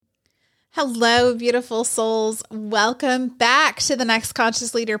Hello, beautiful souls. Welcome back to the Next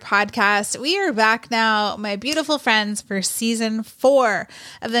Conscious Leader podcast. We are back now, my beautiful friends, for season 4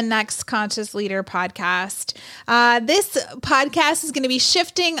 of the Next Conscious Leader podcast. This podcast is going to be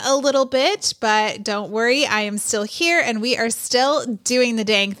shifting a little bit, but don't worry, I am still here and we are still doing the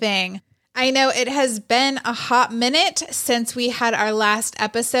dang thing. I know it has been a hot minute since we had our last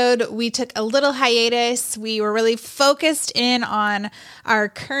episode. We took a little hiatus. We were really focused in on our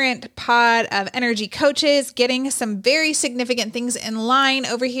current pod of energy coaches, getting some very significant things in line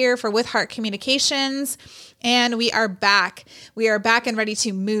over here for With Heart Communications. And we are back. We are back and ready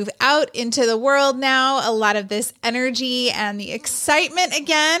to move out into the world now. A lot of this energy and the excitement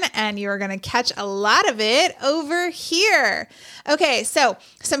again, and you're going to catch a lot of it over here. Okay, so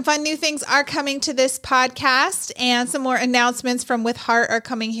some fun new things are coming to this podcast, and some more announcements from With Heart are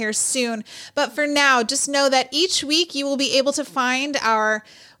coming here soon. But for now, just know that each week you will be able to find our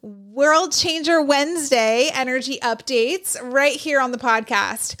World Changer Wednesday energy updates right here on the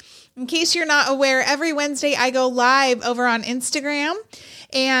podcast. In case you're not aware, every Wednesday I go live over on Instagram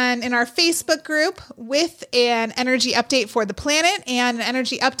and in our Facebook group with an energy update for the planet and an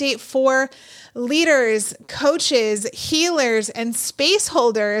energy update for leaders, coaches, healers, and space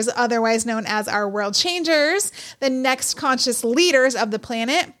holders, otherwise known as our world changers, the next conscious leaders of the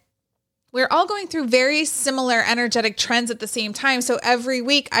planet. We're all going through very similar energetic trends at the same time. So every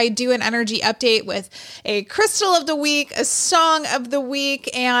week I do an energy update with a crystal of the week, a song of the week,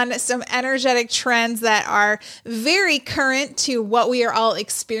 and some energetic trends that are very current to what we are all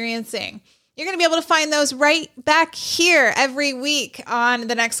experiencing. You're going to be able to find those right back here every week on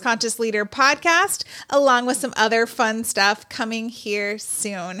the Next Conscious Leader podcast, along with some other fun stuff coming here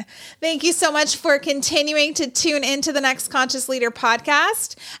soon. Thank you so much for continuing to tune into the Next Conscious Leader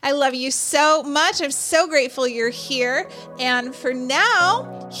podcast. I love you so much. I'm so grateful you're here. And for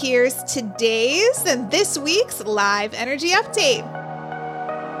now, here's today's and this week's live energy update.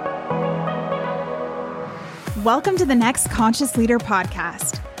 Welcome to the Next Conscious Leader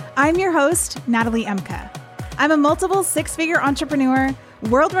podcast. I'm your host, Natalie Emka. I'm a multiple six-figure entrepreneur,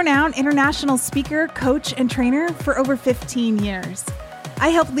 world-renowned international speaker, coach, and trainer for over 15 years. I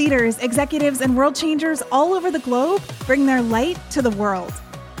help leaders, executives, and world changers all over the globe bring their light to the world.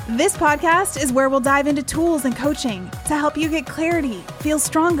 This podcast is where we'll dive into tools and coaching to help you get clarity, feel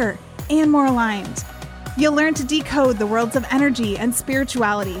stronger, and more aligned. You'll learn to decode the worlds of energy and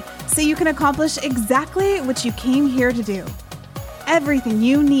spirituality so you can accomplish exactly what you came here to do. Everything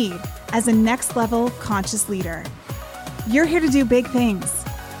you need as a next level conscious leader. You're here to do big things.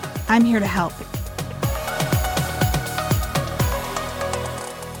 I'm here to help.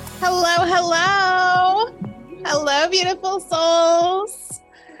 Hello. Hello, beautiful souls.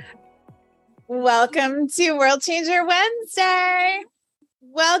 Welcome to World Changer Wednesday.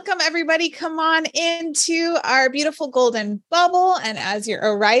 Welcome, everybody. Come on into our beautiful golden bubble. And as you're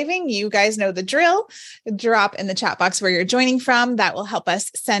arriving, you guys know the drill. Drop in the chat box where you're joining from. That will help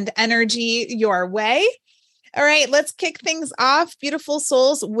us send energy your way. All right, let's kick things off, beautiful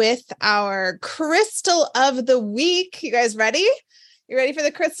souls, with our crystal of the week. You guys ready? You ready for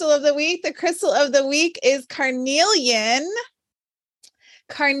the crystal of the week? The crystal of the week is carnelian.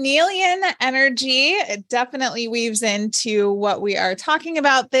 Carnelian energy. It definitely weaves into what we are talking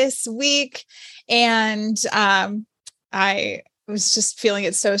about this week. And I was just feeling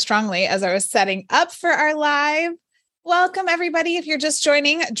it so strongly as I was setting up for our live. Welcome, everybody. If you're just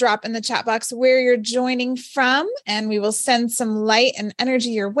joining, drop in the chat box where you're joining from, and we will send some light and energy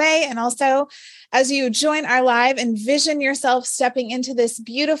your way. And also, as you join our live, envision yourself stepping into this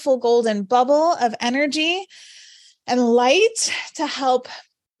beautiful golden bubble of energy and light to help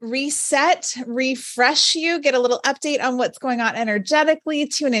reset, refresh you, get a little update on what's going on energetically,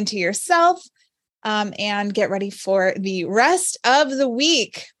 tune into yourself, and get ready for the rest of the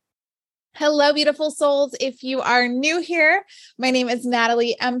week. Hello, beautiful souls. If you are new here, my name is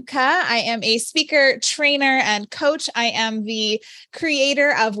Natalie Emka. I am a speaker, trainer, and coach. I am the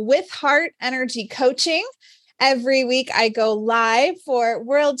creator of With Heart Energy Coaching. Every week I go live for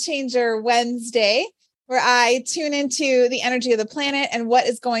World Changer Wednesday, where I tune into the energy of the planet and what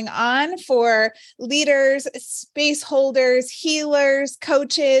is going on for leaders, space holders, healers,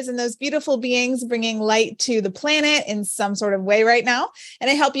 coaches, and those beautiful beings bringing light to the planet in some sort of way right now. And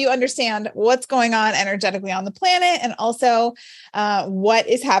I help you understand what's going on energetically on the planet and also what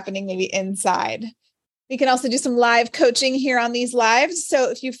is happening maybe inside. We can also do some live coaching here on these lives. So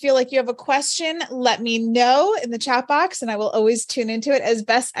if you feel like you have a question, let me know in the chat box and I will always tune into it as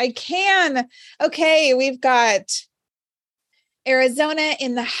best I can. Okay, we've got Arizona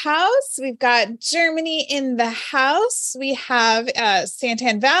in the house. We've got Germany in the house. We have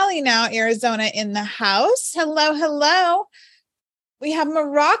Santan Valley now, Arizona in the house. Hello, hello. We have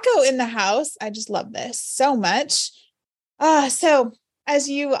Morocco in the house. I just love this so much. So as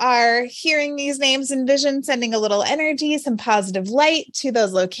you are hearing these names, envision sending a little energy, some positive light to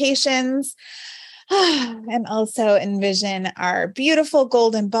those locations. And also envision our beautiful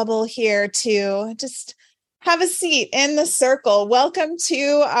golden bubble here to just have a seat in the circle. Welcome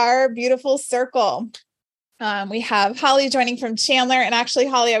to our beautiful circle. We have Holly joining from Chandler. And actually,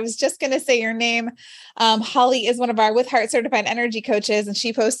 Holly, I was just going to say your name. Holly is one of our With Heart certified energy coaches, and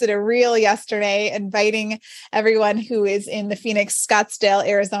she posted a reel yesterday inviting everyone who is in the Phoenix, Scottsdale,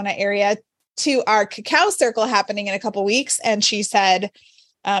 Arizona area to our cacao circle happening in a couple weeks. And she said,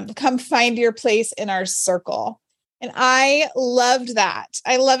 come find your place in our circle. And I loved that.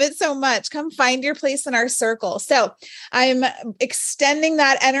 I love it so much. Come find your place in our circle. So I'm extending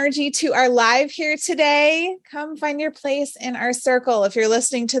that energy to our live here today. Come find your place in our circle. If you're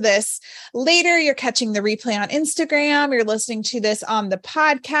listening to this later, you're catching the replay on Instagram, you're listening to this on the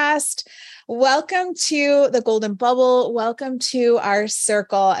podcast. Welcome to the Golden Bubble. Welcome to our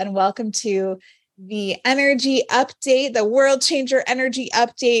circle, and welcome to the energy update, the World Changer energy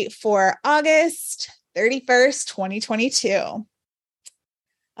update for August 31st, 2022.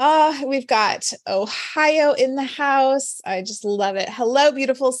 We've got Ohio in the house. I just love it. Hello,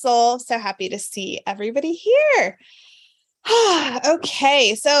 beautiful soul. So happy to see everybody here.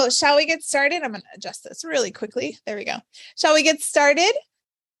 Okay, so shall we get started? I'm going to adjust this really quickly. There we go. Shall we get started?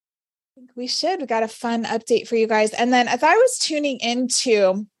 I think we should. We got a fun update for you guys. And then as I was tuning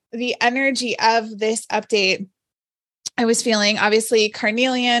into the energy of this update, I was feeling obviously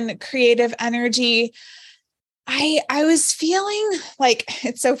carnelian, creative energy. I was feeling like,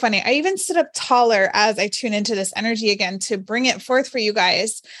 it's so funny. I even sit up taller as I tune into this energy again to bring it forth for you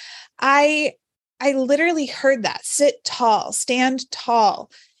guys. I literally heard that: sit tall, stand tall.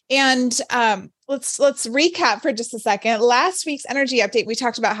 And let's recap for just a second. Last week's energy update, we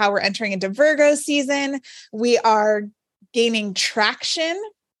talked about how we're entering into Virgo season. We are gaining traction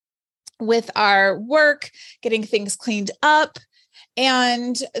with our work, getting things cleaned up.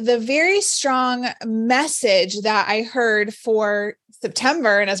 And the very strong message that I heard for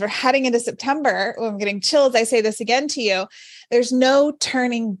September, and as we're heading into September, I'm getting chills, I say this again to you, there's no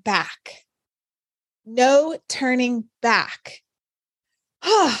turning back. No turning back.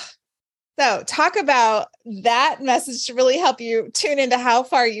 So talk about that message to really help you tune into how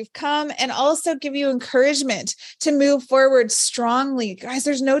far you've come and also give you encouragement to move forward strongly. Guys,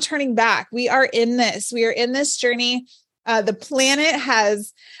 there's no turning back. We are in this. We are in this journey. The planet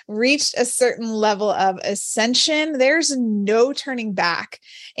has reached a certain level of ascension. There's no turning back.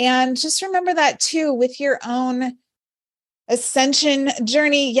 And just remember that too with your own ascension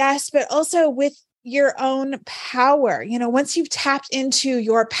journey. Yes, but also with your own power. You know, once you've tapped into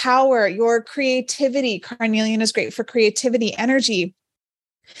your power, your creativity, carnelian is great for creativity, energy.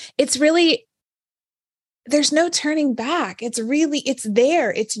 It's really, there's no turning back. It's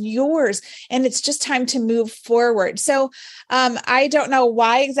there. It's yours. And it's just time to move forward. So I don't know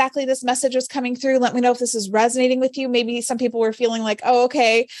why exactly this message was coming through. Let me know if this is resonating with you. Maybe some people were feeling like, oh,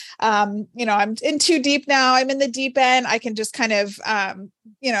 okay, I'm in too deep now. I'm in the deep end. I can just kind of,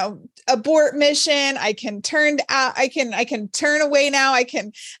 abort mission. I can turn out. I can turn away now. I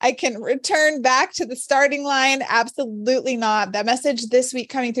can return back to the starting line. Absolutely not. That message this week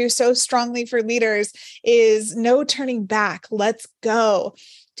coming through so strongly for leaders is no turning back. Let's go.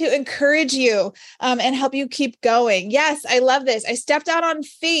 To encourage you and help you keep going. Yes, I love this. I stepped out on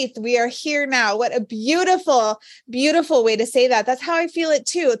faith. We are here now. What a beautiful, beautiful way to say that. That's how I feel it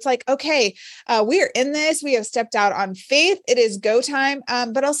too. It's like, okay, we are in this. We have stepped out on faith. It is go time,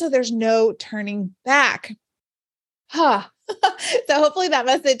 but also there's no turning back. So hopefully that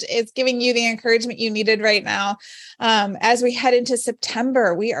message is giving you the encouragement you needed right now. As we head into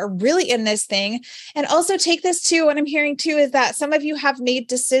September, we are really in this thing. And also take this too, what I'm hearing too, is that some of you have made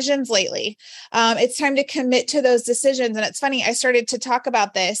decisions lately. It's time to commit to those decisions. And it's funny, I started to talk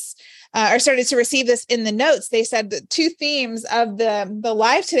about this, or started to receive this in the notes. They said the two themes of the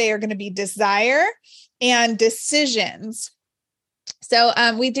live today are going to be desire and decisions. So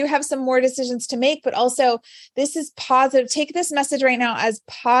we do have some more decisions to make, but also this is positive. Take this message right now as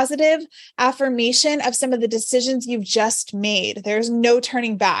positive affirmation of some of the decisions you've just made. There's no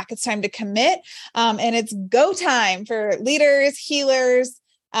turning back. It's time to commit. And it's go time for leaders, healers,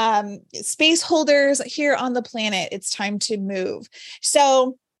 space holders here on the planet. It's time to move.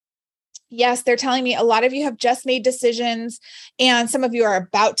 So Yes, they're telling me a lot of you have just made decisions and some of you are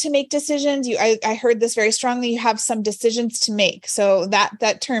about to make decisions. I heard this very strongly. You have some decisions to make. So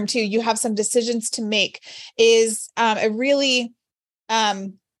that term too, you have some decisions to make is a really,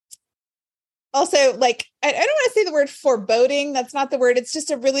 also like, I don't want to say the word foreboding. That's not the word. It's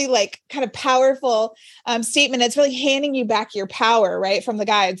just a really like kind of powerful statement. It's really handing you back your power, right? From the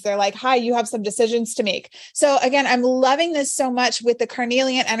guides. They're like, hi, you have some decisions to make. So again, I'm loving this so much with the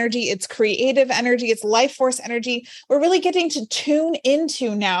carnelian energy. It's creative energy. It's life force energy. We're really getting to tune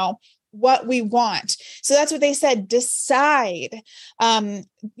into now what we want. So that's what they said. Decide.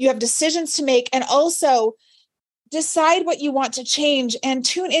 You have decisions to make, and also decide what you want to change and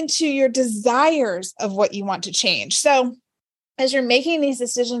tune into your desires of what you want to change. So as you're making these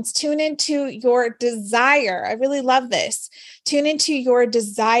decisions, tune into your desire. I really love this. Tune into your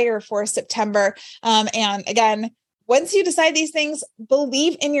desire for September. And again, once you decide these things,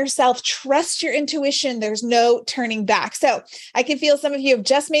 believe in yourself, trust your intuition. There's no turning back. So I can feel some of you have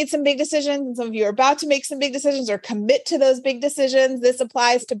just made some big decisions and some of you are about to make some big decisions or commit to those big decisions. This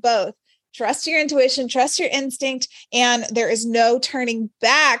applies to both. Trust your intuition, trust your instinct, and there is no turning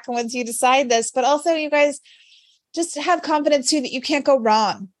back once you decide this. But also, you guys just have confidence too that you can't go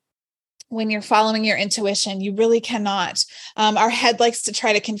wrong when you're following your intuition. You really cannot. Our head likes to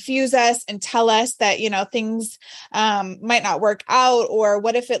try to confuse us and tell us that, things might not work out, or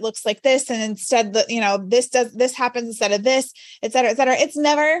what if it looks like this? And instead, this happens instead of this, et cetera, et cetera. It's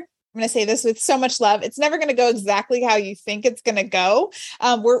never, I'm going to say this with so much love, it's never going to go exactly how you think it's going to go.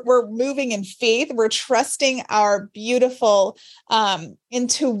 We're moving in faith. We're trusting our beautiful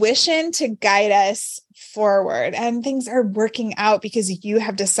intuition to guide us forward, and things are working out because you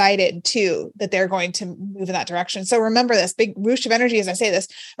have decided too that they're going to move in that direction. So remember this big whoosh of energy as I say this.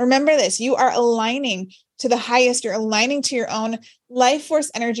 Remember this, you are aligning to the highest. You're aligning to your own life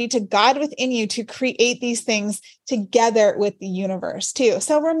force energy, to God within you, to create these things together with the universe too.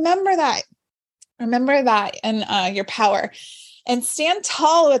 So remember that and your power. And stand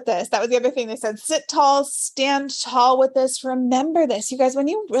tall with this. That was the other thing they said. Sit tall, stand tall with this. Remember this, you guys, when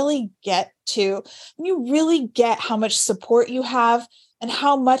you really get how much support you have and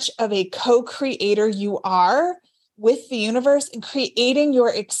how much of a co-creator you are with the universe and creating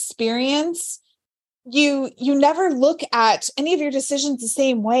your experience, you never look at any of your decisions the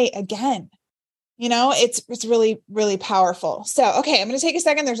same way again. It's really, really powerful. So, okay, I'm going to take a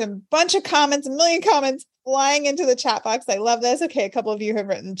second. There's a bunch of comments, a million comments flying into the chat box. I love this. Okay. A couple of you have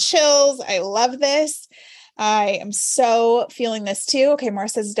written chills. I love this. I am so feeling this too. Okay. Mara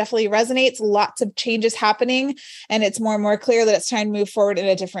says definitely resonates. Lots of changes happening, and it's more and more clear that it's time to move forward in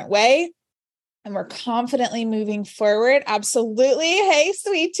a different way. And we're confidently moving forward. Absolutely. Hey,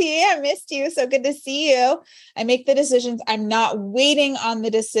 sweetie, I missed you. So good to see you. I make the decisions. I'm not waiting on the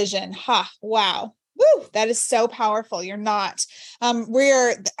decision. Wow. Woo, that is so powerful. You're not. I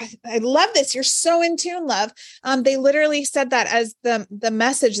love this. You're so in tune, love. They literally said that as the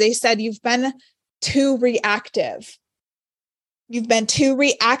message. They said, you've been too reactive. You've been too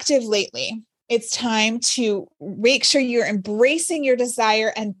reactive lately. It's time to make sure you're embracing your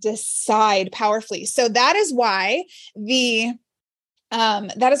desire and decide powerfully. So that is why the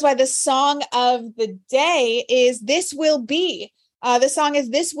song of the day is This Will Be. The song is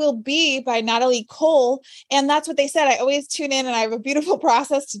This Will Be by Natalie Cole. And that's what they said. I always tune in and I have a beautiful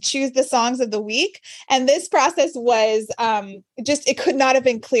process to choose the songs of the week. And this process was it could not have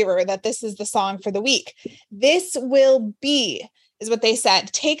been clearer that this is the song for the week. This will be is what they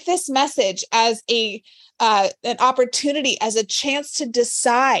said. Take this message as an opportunity, as a chance to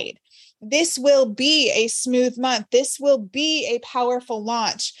decide. This will be a smooth month. This will be a powerful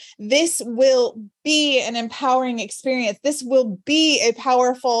launch. This will be an empowering experience. This will be a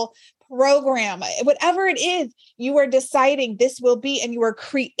powerful program. Whatever it is, you are deciding this will be, and you are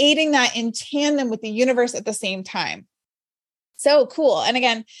creating that in tandem with the universe at the same time. So cool. And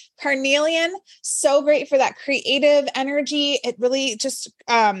again, carnelian, so great for that creative energy. It really just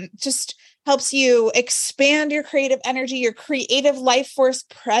helps you expand your creative energy, your creative life force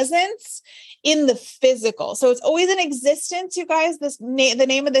presence in the physical. So it's always in existence, you guys. The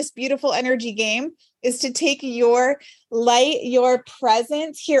name of this beautiful energy game is to take your light, your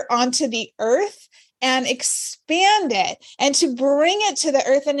presence here onto the earth and expand it, and to bring it to the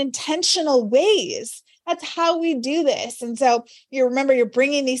earth in intentional ways. That's how we do this. And so you remember, you're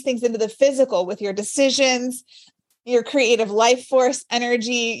bringing these things into the physical with your decisions, your creative life force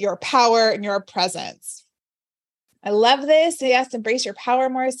energy, your power, and your presence. I love this. Yes, embrace your power,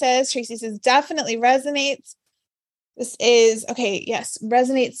 Maura says. Tracy says, definitely resonates. This is, okay, yes,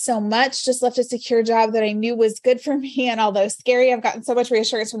 resonates so much. Just left a secure job that I knew was good for me. And although scary, I've gotten so much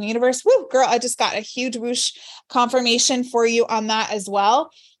reassurance from the universe. Woo, girl, I just got a huge whoosh confirmation for you on that as well.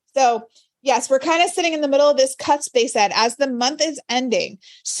 So yes, we're kind of sitting in the middle of this cusp, they said, as the month is ending.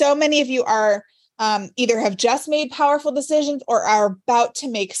 So many of you are either have just made powerful decisions or are about to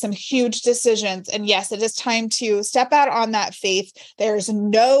make some huge decisions. And yes, it is time to step out on that faith. There's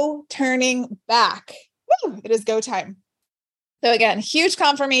no turning back. Woo, it is go time. So again, huge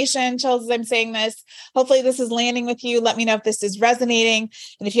confirmation, chills as I'm saying this. Hopefully this is landing with you. Let me know if this is resonating.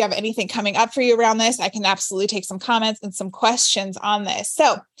 And if you have anything coming up for you around this, I can absolutely take some comments and some questions on this.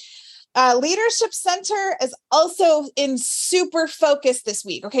 So Leadership Center is also in super focus this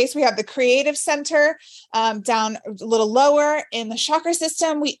week. Okay, so we have the Creative Center down a little lower in the chakra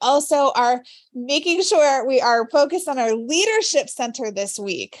system. We also are making sure we are focused on our Leadership Center this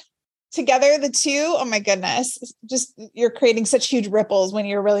week. Together, the two, oh my goodness, just you're creating such huge ripples when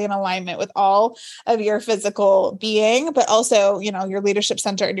you're really in alignment with all of your physical being, but also, your Leadership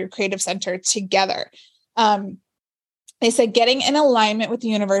Center and your Creative Center together. They said getting in alignment with the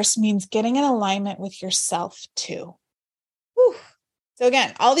universe means getting in alignment with yourself too. Whew. So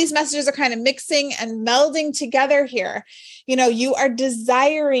again, all these messages are kind of mixing and melding together here. You are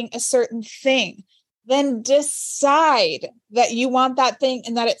desiring a certain thing. Then decide that you want that thing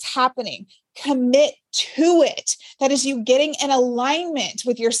and that it's happening. Commit to it. That is you getting in alignment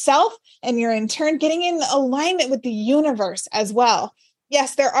with yourself, and you're in turn getting in alignment with the universe as well.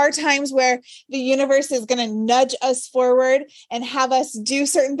 Yes, there are times where the universe is going to nudge us forward and have us do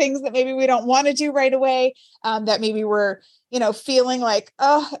certain things that maybe we don't want to do right away, that maybe we're feeling like,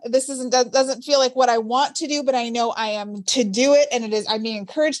 oh, this doesn't feel like what I want to do, but I know I am to do it. And I'm being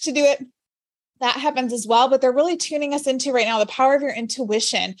encouraged to do it. That happens as well, but they're really tuning us into right now the power of your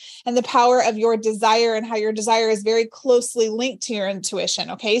intuition and the power of your desire, and how your desire is very closely linked to your intuition.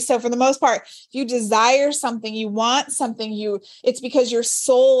 Okay. So for the most part, if you desire something, you want something, it's because your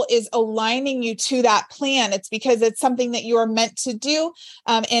soul is aligning you to that plan. It's because it's something that you are meant to do.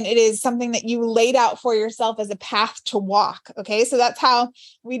 And it is something that you laid out for yourself as a path to walk. Okay. So that's how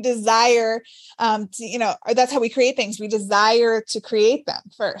we desire, that's how we create things. We desire to create them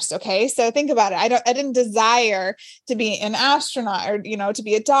first. Okay. So think about it. I didn't desire to be an astronaut or, to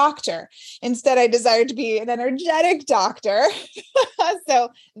be a doctor. Instead, I desired to be an energetic doctor. So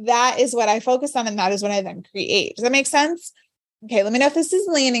that is what I focus on. And that is what I then create. Does that make sense? Okay. Let me know if this is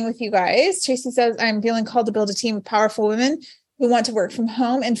landing with you guys. Tracy says, I'm feeling called to build a team of powerful women who want to work from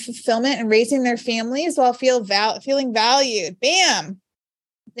home and fulfillment and raising their families while feeling valued. Bam.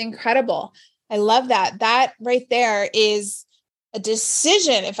 It's incredible. I love that. That right there is a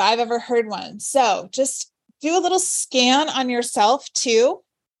decision if I've ever heard one. So just do a little scan on yourself too,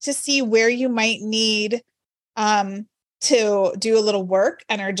 to see where you might need to do a little work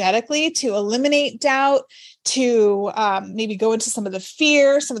energetically to eliminate doubt, to maybe go into some of the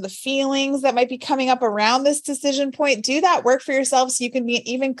fear, some of the feelings that might be coming up around this decision point. Do that work for yourself so you can be an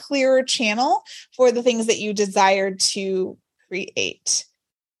even clearer channel for the things that you desire to create.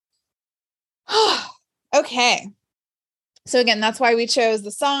 Okay. So again, that's why we chose the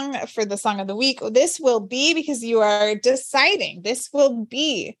song for the song of the week. This will be because you are deciding. This will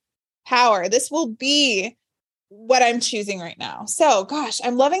be power. This will be what I'm choosing right now. So gosh,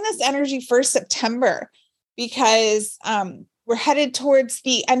 I'm loving this energy for September, because we're headed towards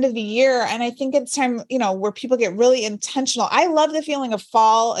the end of the year. And I think it's time, where people get really intentional. I love the feeling of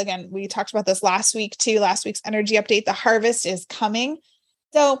fall. Again, we talked about this last week too, last week's energy update. The harvest is coming.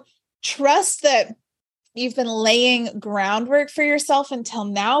 So trust that you've been laying groundwork for yourself until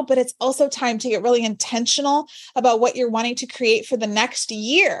now, but it's also time to get really intentional about what you're wanting to create for the next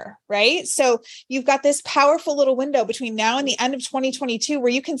year, right? So you've got this powerful little window between now and the end of 2022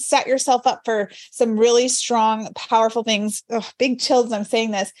 where you can set yourself up for some really strong, powerful things. Ugh, big chills, I'm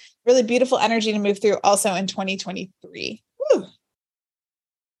saying this, really beautiful energy to move through also in 2023. Woo.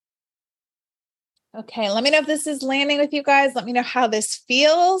 Okay, let me know if this is landing with you guys. Let me know how this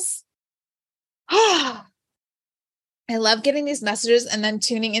feels. I love getting these messages and then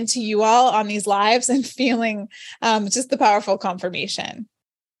tuning into you all on these lives and feeling just the powerful confirmation.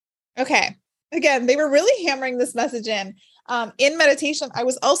 Okay. Again, they were really hammering this message in meditation. I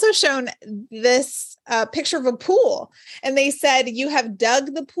was also shown this picture of a pool, and they said, you have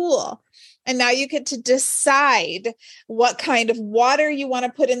dug the pool. And now you get to decide what kind of water you want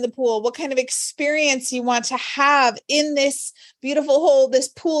to put in the pool, what kind of experience you want to have in this beautiful hole, this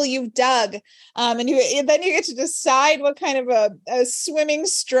pool you've dug. And then you get to decide what kind of a swimming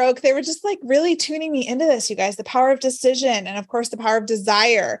stroke. They were just like really tuning me into this, you guys, the power of decision. And of course, the power of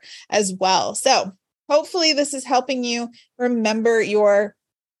desire as well. So hopefully this is helping you remember your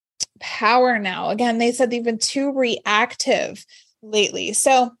power now. Again, they said they've been too reactive lately.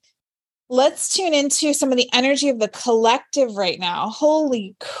 So let's tune into some of the energy of the collective right now.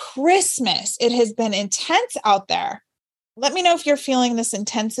 Holy Christmas. It has been intense out there. Let me know if you're feeling this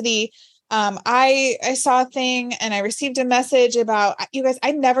intensity. I saw a thing and I received a message about, you guys,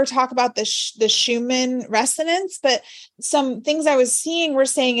 I never talk about the Schumann resonance, but some things I was seeing were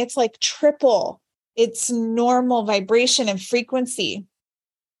saying it's like triple its normal vibration and frequency.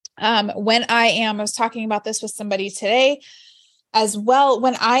 I was talking about this with somebody today as well.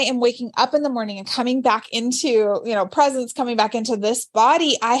 When I am waking up in the morning and coming back into, presence, coming back into this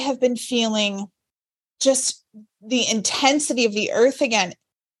body, I have been feeling just the intensity of the earth again.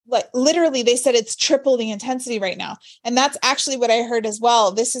 Like literally they said it's triple the intensity right now. And that's actually what I heard as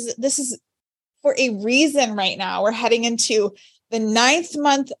well. This is for a reason right now. We're heading into the 9th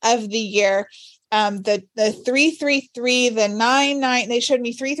month of the year. The 333, the 99, they showed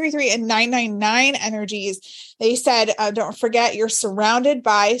me 333 and 999 energies. They said, don't forget you're surrounded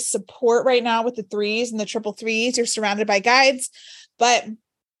by support right now with the 3s and the triple 3s. You're surrounded by guides, but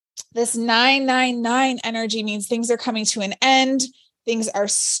this 999 energy means things are coming to an end. Things are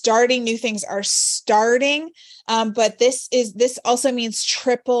starting, new things are starting. But this also means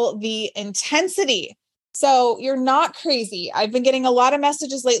triple the intensity. So you're not crazy. I've been getting a lot of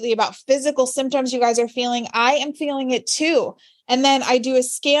messages lately about physical symptoms you guys are feeling. I am feeling it too. And then I do a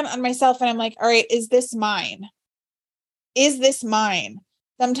scan on myself and I'm like, all right, is this mine? Is this mine?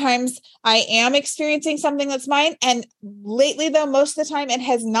 Sometimes I am experiencing something that's mine. And lately though, most of the time it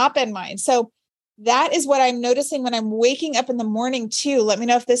has not been mine. So that is what I'm noticing when I'm waking up in the morning too. Let me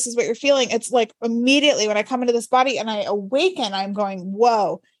know if this is what you're feeling. It's like immediately when I come into this body and I awaken, I'm going,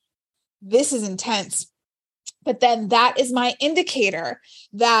 whoa, this is intense. But then that is my indicator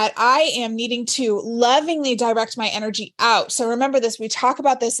that I am needing to lovingly direct my energy out. So remember this, we talk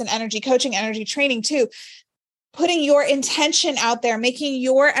about this in energy coaching, energy training too, putting your intention out there, making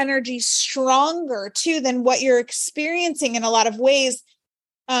your energy stronger too than what you're experiencing in a lot of ways.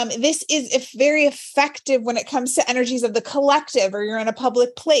 This is very effective when it comes to energies of the collective or you're in a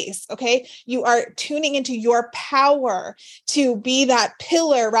public place. Okay. You are tuning into your power to be that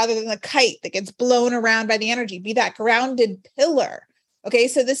pillar rather than the kite that gets blown around by the energy, be that grounded pillar. Okay.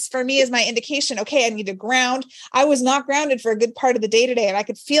 So this for me is my indication. Okay. I need to ground. I was not grounded for a good part of the day today and I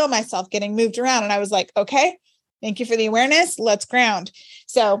could feel myself getting moved around. And I was like, okay, thank you for the awareness. Let's ground.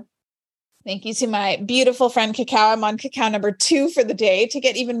 So thank you to my beautiful friend Cacao. I'm on cacao number 2 for the day to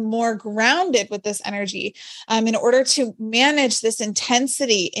get even more grounded with this energy in order to manage this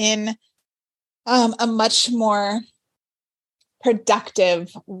intensity in a much more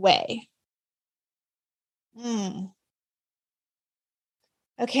productive way.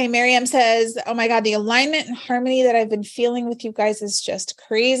 Okay, Miriam says, oh my God, the alignment and harmony that I've been feeling with you guys is just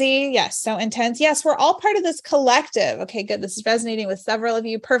crazy. Yes, so intense. Yes, we're all part of this collective. Okay, good. This is resonating with several of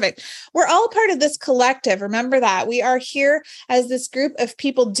you. Perfect. We're all part of this collective. Remember that. We are here as this group of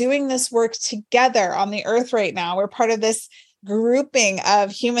people doing this work together on the earth right now. We're part of this grouping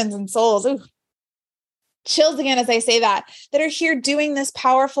of humans and souls. Ooh, chills again as I say that are here doing this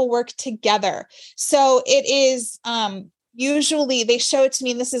powerful work together. So it is, usually they show it to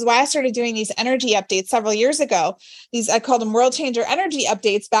me. And this is why I started doing these energy updates several years ago. I called them World Changer energy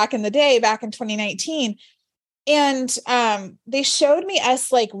updates back in the day, back in 2019. And they showed me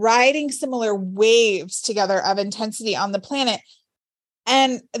us like riding similar waves together of intensity on the planet.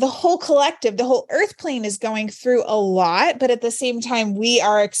 And the whole collective, the whole earth plane is going through a lot, but at the same time, we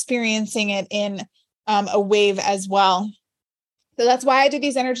are experiencing it in a wave as well. So that's why I do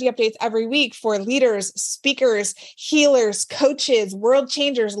these energy updates every week for leaders, speakers, healers, coaches, world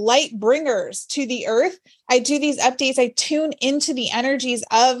changers, light bringers to the earth. I do these updates. I tune into the energies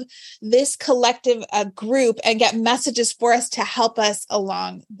of this collective group and get messages for us to help us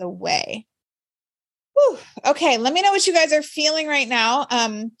along the way. Whew. Okay, let me know what you guys are feeling right now.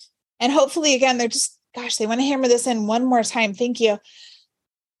 And hopefully, again, they're just, gosh, they want to hammer this in one more time. Thank you.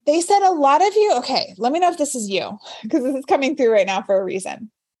 They said a lot of you, okay, let me know if this is you, because this is coming through right now for a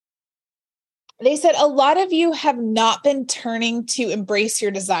reason. They said a lot of you have not been turning to embrace your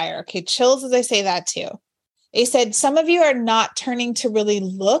desire. Okay, chills as I say that too. They said some of you are not turning to really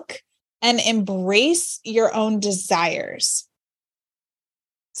look and embrace your own desires.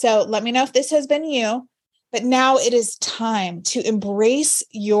 So let me know if this has been you. But now it is time to embrace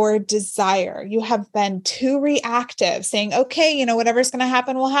your desire. You have been too reactive, saying, okay, whatever's going to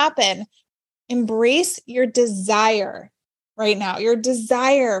happen will happen. Embrace your desire right now, your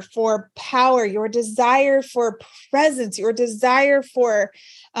desire for power, your desire for presence, your desire for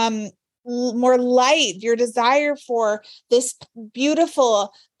more light, your desire for this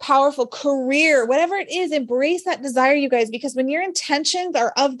beautiful, powerful career, whatever it is, embrace that desire, you guys, because when your intentions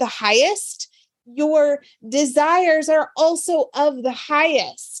are of the highest, your desires are also of the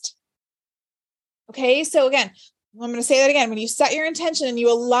highest. Okay. So again, I'm going to say that again. When you set your intention and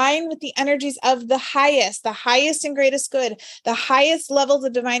you align with the energies of the highest and greatest good, the highest levels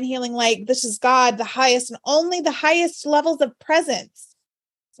of divine healing, like this is God, the highest and only the highest levels of presence.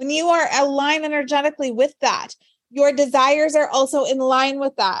 When you are aligned energetically with that, your desires are also in line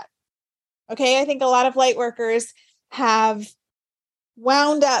with that. Okay. I think a lot of light workers have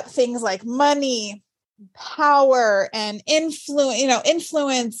wound up things like money, power, and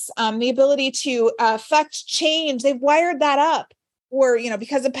influence, the ability to affect change. They've wired that up, or,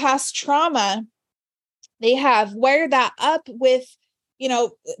 because of past trauma, they have wired that up with,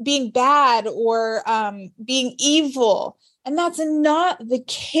 being bad or being evil. And that's not the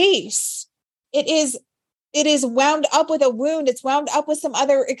case. It is wound up with a wound. It's wound up with some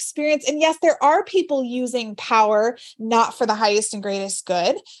other experience. And yes, there are people using power, not for the highest and greatest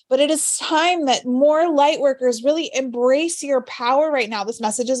good, but it is time that more light workers really embrace your power right now. This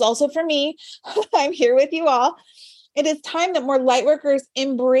message is also for me. I'm here with you all. It is time that more light workers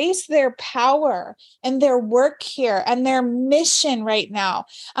embrace their power and their work here and their mission right now,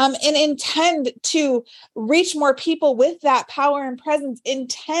 and intend to reach more people with that power and presence,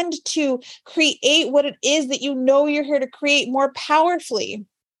 intend to create what it is that you're here to create more powerfully,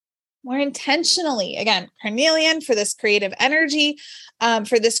 more intentionally. Again, carnelian for this creative energy,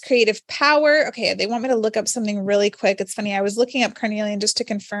 for this creative power. Okay, they want me to look up something really quick. It's funny. I was looking up carnelian just to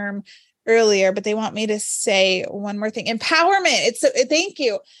confirm earlier, but they want me to say one more thing. Empowerment. Thank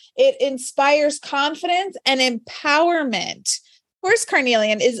you. It inspires confidence and empowerment. Of course,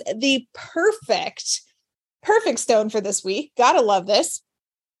 carnelian is the perfect stone for this week. Gotta love this.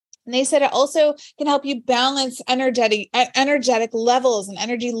 And they said it also can help you balance energetic levels and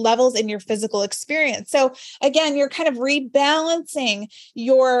energy levels in your physical experience. So again, you're kind of rebalancing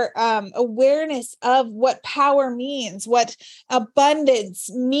your awareness of what power means, what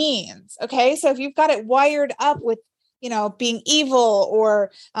abundance means. Okay. So if you've got it wired up with, being evil or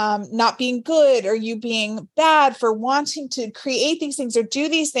not being good, or you being bad for wanting to create these things or do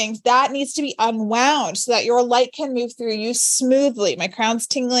these things, that needs to be unwound so that your light can move through you smoothly. My crown's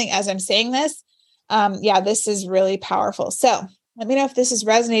tingling as I'm saying this. This is really powerful. So let me know if this is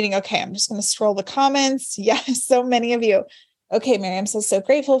resonating. Okay, I'm just going to scroll the comments. Yes, so many of you. Okay, Miriam says, so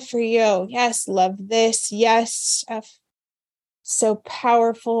grateful for you. Yes, love this. Yes, so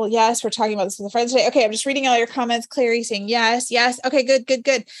powerful. Yes, we're talking about this with the friends today. Okay, I'm just reading all your comments. Clary saying yes. Okay,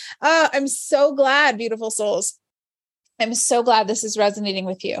 good. I'm so glad, beautiful souls. I'm so glad this is resonating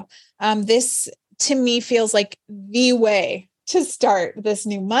with you. This to me feels like the way to start this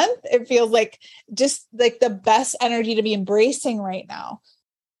new month. It feels like just like the best energy to be embracing right now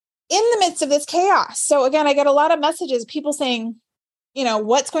in the midst of this chaos. So again, I get a lot of messages, people saying,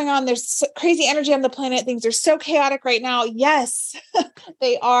 what's going on? There's crazy energy on the planet. Things are so chaotic right now. Yes,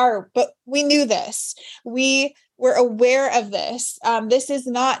 they are. But we knew this. We were aware of this. This is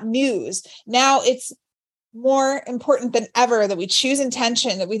not news. Now it's more important than ever that we choose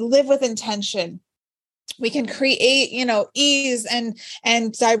intention, that we live with intention. We can create, ease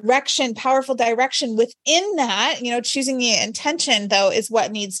and direction, powerful direction within that, choosing the intention though is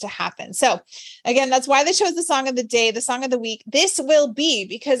what needs to happen. So again, that's why they chose the song of the day, the song of the week. This will be,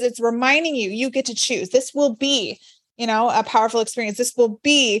 because it's reminding you get to choose. This will be, a powerful experience. This will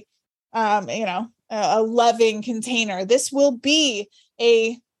be, a loving container. This will be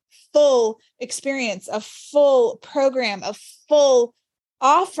a full experience, a full program, a full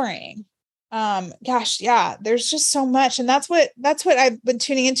offering. There's just so much. And that's what I've been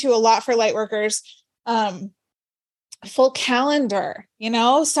tuning into a lot for light workers. Full calendar,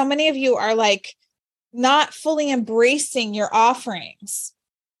 so many of you are like not fully embracing your offerings.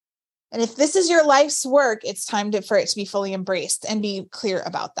 And if this is your life's work, it's time for it to be fully embraced and be clear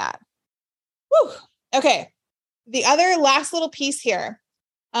about that. Whew. Okay. The other last little piece here,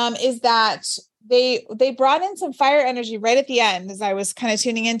 is that they brought in some fire energy right at the end as I was kind of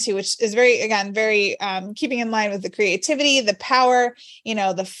tuning into, which is very keeping in line with the creativity, the power,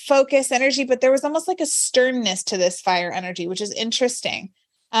 the focus energy, but there was almost like a sternness to this fire energy, which is interesting.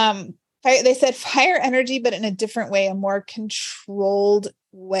 They said fire energy, but in a different way, a more controlled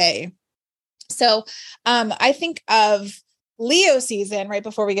way. So I think of Leo season right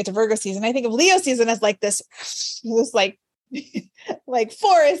before we get to Virgo season. I think of Leo season as like this like like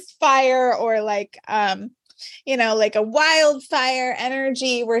forest fire, or like like a wildfire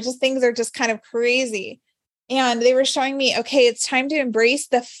energy where just things are just kind of crazy. And they were showing me, okay, it's time to embrace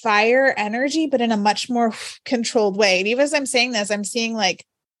the fire energy, but in a much more controlled way. And even as I'm saying this, I'm seeing like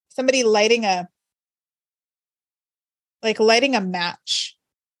somebody lighting a match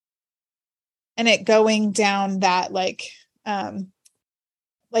and it going down that like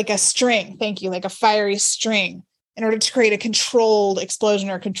a string. Thank you. Like a fiery string in order to create a controlled explosion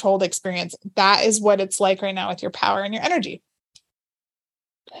or controlled experience. That is what it's like right now with your power and your energy.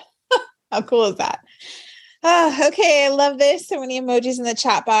 How cool is that? Okay. I love this. So many emojis in the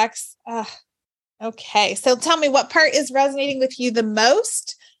chat box. Okay. So tell me, what part is resonating with you the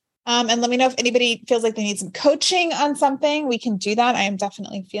most? And let me know if anybody feels like they need some coaching on something. We can do that. I am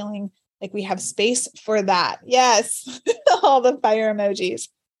definitely feeling like we have space for that. Yes. All the fire emojis.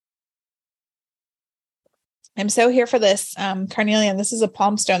 I'm so here for this. Carnelian, this is a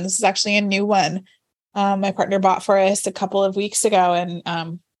palm stone. This is actually a new one. My partner bought for us a couple of weeks ago,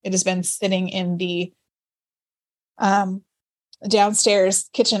 and it has been sitting in the downstairs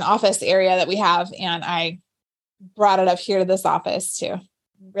kitchen office area that we have. And I brought it up here to this office to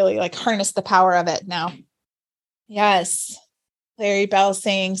really like harness the power of it now. Yes. Larry Bell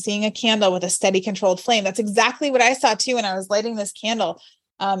saying, seeing a candle with a steady controlled flame. That's exactly what I saw too when I was lighting this candle.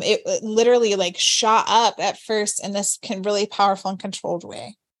 It literally like shot up at first in this really powerful and controlled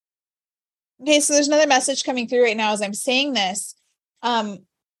way. Okay. So there's another message coming through right now as I'm saying this.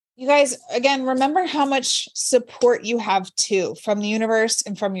 You guys, again, remember how much support you have too from the universe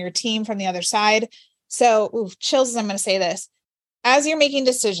and from your team, from the other side. So chills as I'm going to say this. As you're making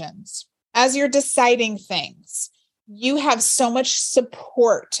decisions, as you're deciding things, you have so much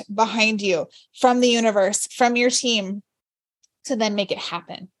support behind you from the universe, from your team to then make it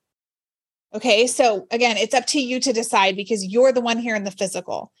happen. Okay. So again, it's up to you to decide because you're the one here in the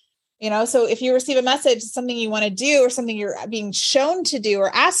physical, so if you receive a message, something you want to do or something you're being shown to do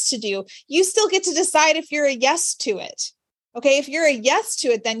or asked to do, you still get to decide if you're a yes to it. Okay. If you're a yes to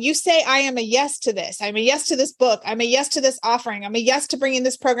it, then you say, I am a yes to this. I'm a yes to this book. I'm a yes to this offering. I'm a yes to bringing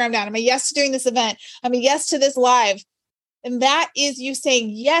this program down. I'm a yes to doing this event. I'm a yes to this live. And that is you saying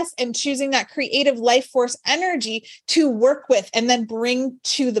yes and choosing that creative life force energy to work with and then bring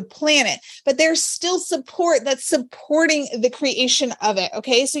to the planet. But there's still support that's supporting the creation of it.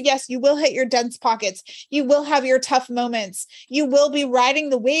 Okay. So yes, you will hit your dense pockets. You will have your tough moments. You will be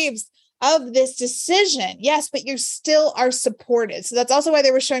riding the waves of this decision. Yes, but you still are supported. So that's also why they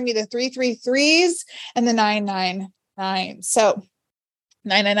were showing me the 333s and the 999. So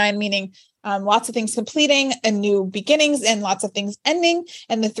 999 meaning lots of things completing and new beginnings and lots of things ending.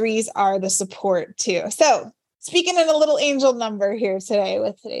 And the threes are the support too. So speaking in a little angel number here today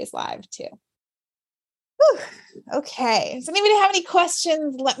with today's live too. Whew. Okay. Does anybody have any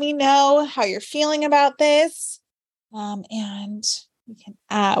questions? Let me know how you're feeling about this. And we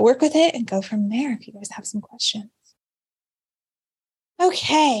can work with it and go from there if you guys have some questions.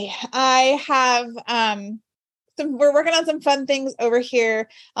 Okay. I have, we're working on some fun things over here.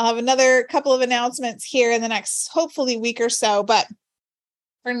 I'll have another couple of announcements here in the next, hopefully, week or so. But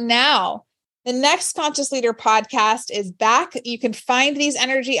for now, the Next Conscious Leader podcast is back. You can find these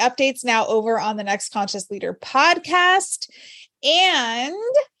energy updates now over on the Next Conscious Leader podcast. And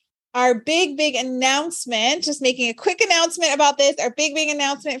our big announcement, just making a quick announcement about this, our big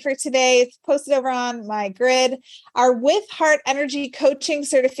announcement for today, it's posted over on my grid. Our With Heart Energy Coaching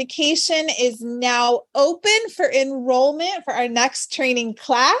certification is now open for enrollment for our next training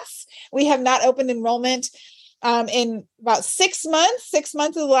class. We have not opened enrollment in about 6 months. 6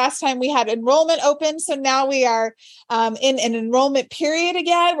 months is the last time we had enrollment open. So now we are in an enrollment period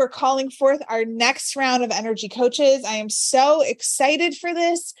again. We're calling forth our next round of energy coaches. I am so excited for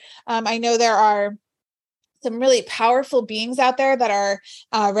this. I know there are some really powerful beings out there that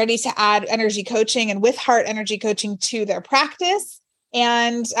are ready to add energy coaching and With Heart energy coaching to their practice.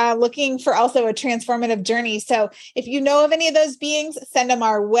 And looking for also a transformative journey. So if you know of any of those beings, send them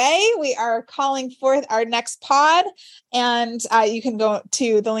our way. We are calling forth our next pod, and you can go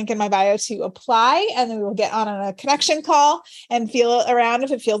to the link in my bio to apply, and then we will get on a connection call and feel around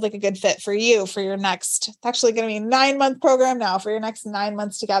if it feels like a good fit for you for your next, it's actually going to be a 9-month program now for your next 9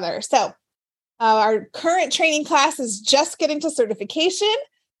 months together. So our current training class is just getting to certification,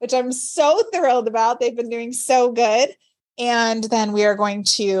 which I'm so thrilled about. They've been doing so good. And then we are going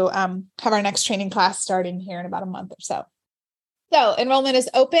to have our next training class starting here in about a month or so. So enrollment is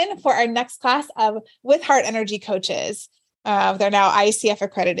open for our next class of With Heart Energy Coaches. They're now ICF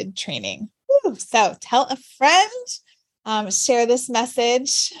accredited training. Woo. So tell a friend, share this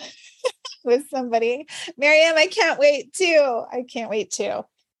message with somebody. Miriam, I can't wait too.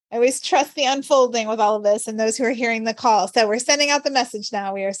 I always trust the unfolding with all of this and those who are hearing the call. So we're sending out the message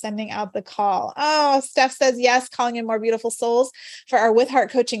now. We are sending out the call. Oh, Steph says, yes, calling in more beautiful souls for our With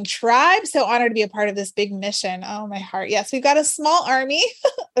Heart coaching tribe. So honored to be a part of this big mission. Oh, my heart. Yes, we've got a small army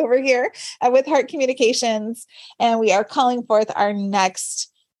over here at With Heart Communications, and we are calling forth our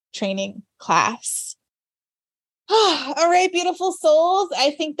next training class. All right, beautiful souls.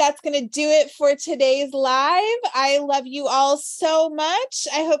 I think that's going to do it for today's live. I love you all so much.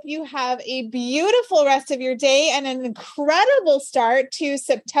 I hope you have a beautiful rest of your day and an incredible start to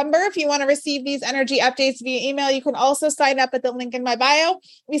September. If you want to receive these energy updates via email, you can also sign up at the link in my bio.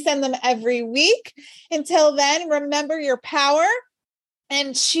 We send them every week. Until then, remember your power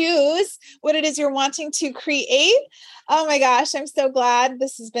and choose what it is you're wanting to create. Oh my gosh, I'm so glad.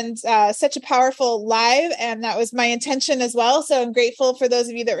 This has been such a powerful live, and that was my intention as well. So I'm grateful for those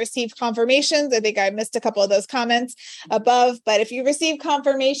of you that received confirmations. I think I missed a couple of those comments above, but if you received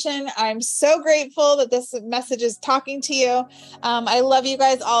confirmation, I'm so grateful that this message is talking to you. I love you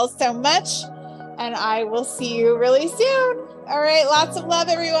guys all so much, and I will see you really soon. All right, lots of love,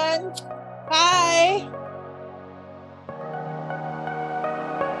 everyone. Bye.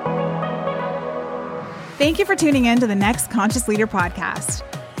 Thank you for tuning in to the Next Conscious Leader podcast.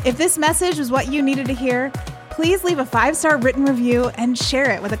 If this message was what you needed to hear, please leave a 5-star written review and share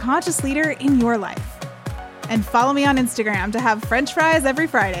it with a conscious leader in your life. And follow me on Instagram to have French fries every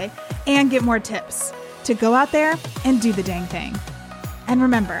Friday and get more tips to go out there and do the dang thing. And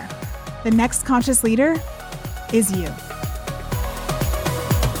remember, the next conscious leader is you.